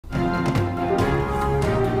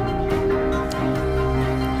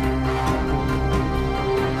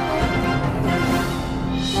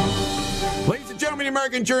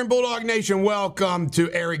American cheering Bulldog Nation. Welcome to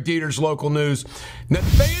Eric Deters Local News.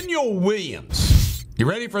 Nathaniel Williams. You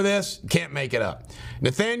ready for this? Can't make it up.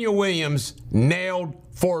 Nathaniel Williams nailed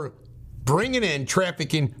for bringing in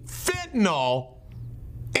trafficking fentanyl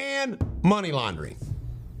and money laundering.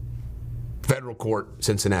 Federal court,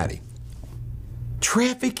 Cincinnati.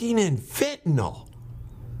 Trafficking in fentanyl.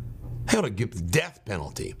 Hell, to give the death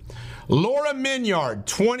penalty. Laura Minyard,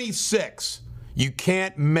 26. You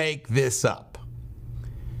can't make this up.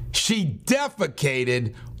 She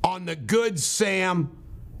defecated on the Good Samaritan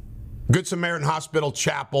Hospital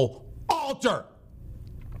Chapel altar.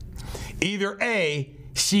 Either A,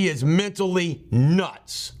 she is mentally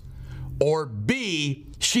nuts, or B,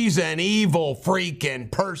 she's an evil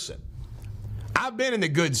freaking person. I've been in the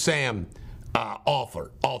Good Sam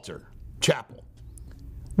altar, chapel.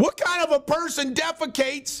 What kind of a person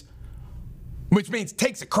defecates, which means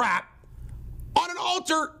takes a crap, on an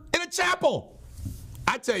altar in a chapel?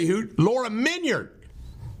 I tell you who, Laura Minyard.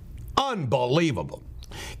 Unbelievable.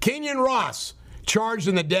 Kenyon Ross charged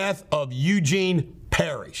in the death of Eugene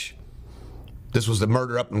Parrish. This was the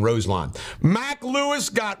murder up in Roselawn. Mac Lewis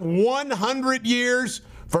got 100 years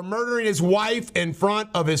for murdering his wife in front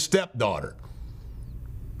of his stepdaughter.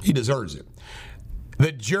 He deserves it.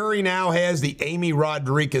 The jury now has the Amy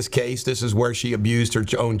Rodriguez case. This is where she abused her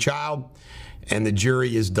own child, and the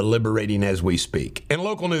jury is deliberating as we speak. In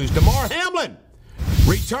local news, Damar Hamlin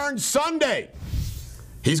returns Sunday.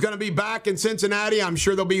 He's going to be back in Cincinnati. I'm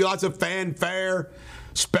sure there'll be lots of fanfare,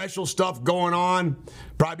 special stuff going on.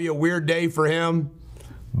 Probably a weird day for him,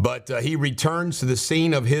 but he returns to the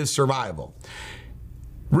scene of his survival.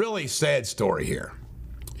 Really sad story here.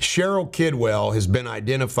 Cheryl Kidwell has been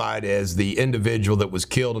identified as the individual that was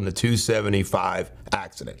killed in the 275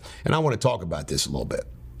 accident. And I want to talk about this a little bit.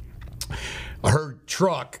 Her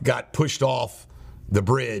truck got pushed off the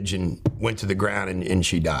bridge and went to the ground, and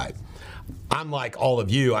she died. I'm like all of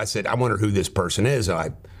you. I said, I wonder who this person is.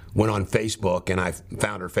 I went on Facebook, and I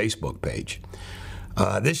found her Facebook page.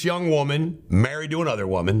 This young woman, married to another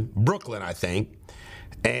woman, Brooklyn, I think,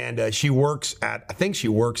 and she works at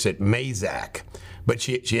Mazak. But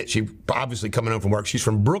she obviously coming home from work. She's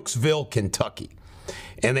from Brooksville, Kentucky.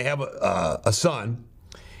 And they have a son.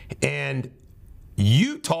 And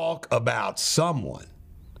you talk about someone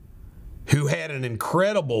who had an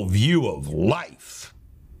incredible view of life.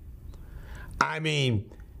 I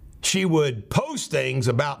mean, she would post things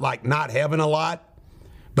about like not having a lot,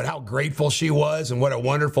 but how grateful she was and what a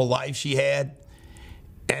wonderful life she had.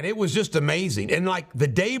 And it was just amazing. And like the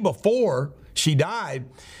day before she died,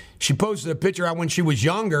 she posted a picture of when she was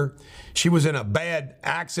younger. She was in a bad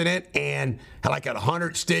accident and had like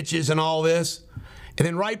 100 stitches and all this. And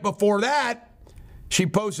then right before that, she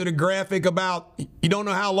posted a graphic about you don't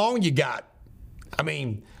know how long you got. I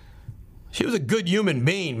mean, she was a good human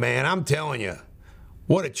being, man. I'm telling you,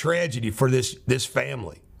 what a tragedy for this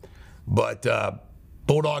family. But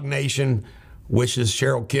Bulldog Nation wishes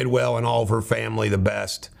Cheryl Kidwell and all of her family the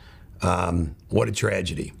best. What a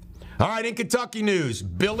tragedy. All right, in Kentucky news,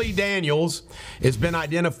 Billy Daniels has been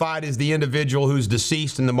identified as the individual who's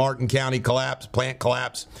deceased in the Martin County plant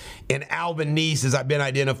collapse. And Alvin, Neace has been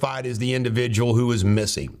identified as the individual who is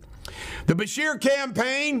missing. The Beshear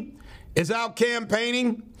campaign is out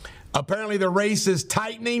campaigning. Apparently the race is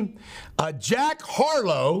tightening. Jack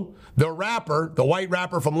Harlow, the rapper, the white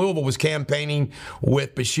rapper from Louisville, was campaigning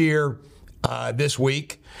with Beshear this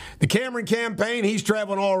week. The Cameron campaign, he's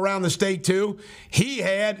traveling all around the state too. He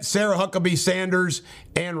had Sarah Huckabee Sanders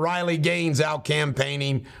and Riley Gaines out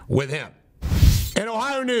campaigning with him. In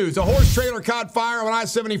Ohio news, a horse trailer caught fire on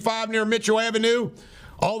I-75 near Mitchell Avenue.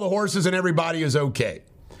 All the horses and everybody is okay.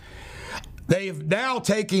 They've now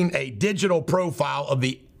taken a digital profile of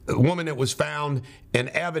the woman that was found in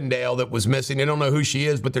Avondale that was missing. They don't know who she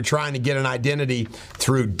is, but they're trying to get an identity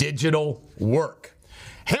through digital work.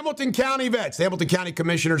 Hamilton County vets. The Hamilton County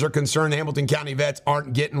commissioners are concerned the Hamilton County vets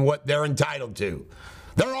aren't getting what they're entitled to.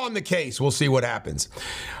 They're on the case. We'll see what happens.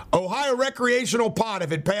 Ohio recreational pot,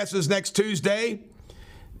 if it passes next Tuesday,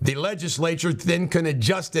 the legislature then can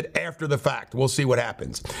adjust it after the fact. We'll see what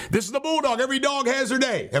happens. This is the Bulldog. Every dog has their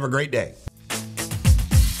day. Have a great day.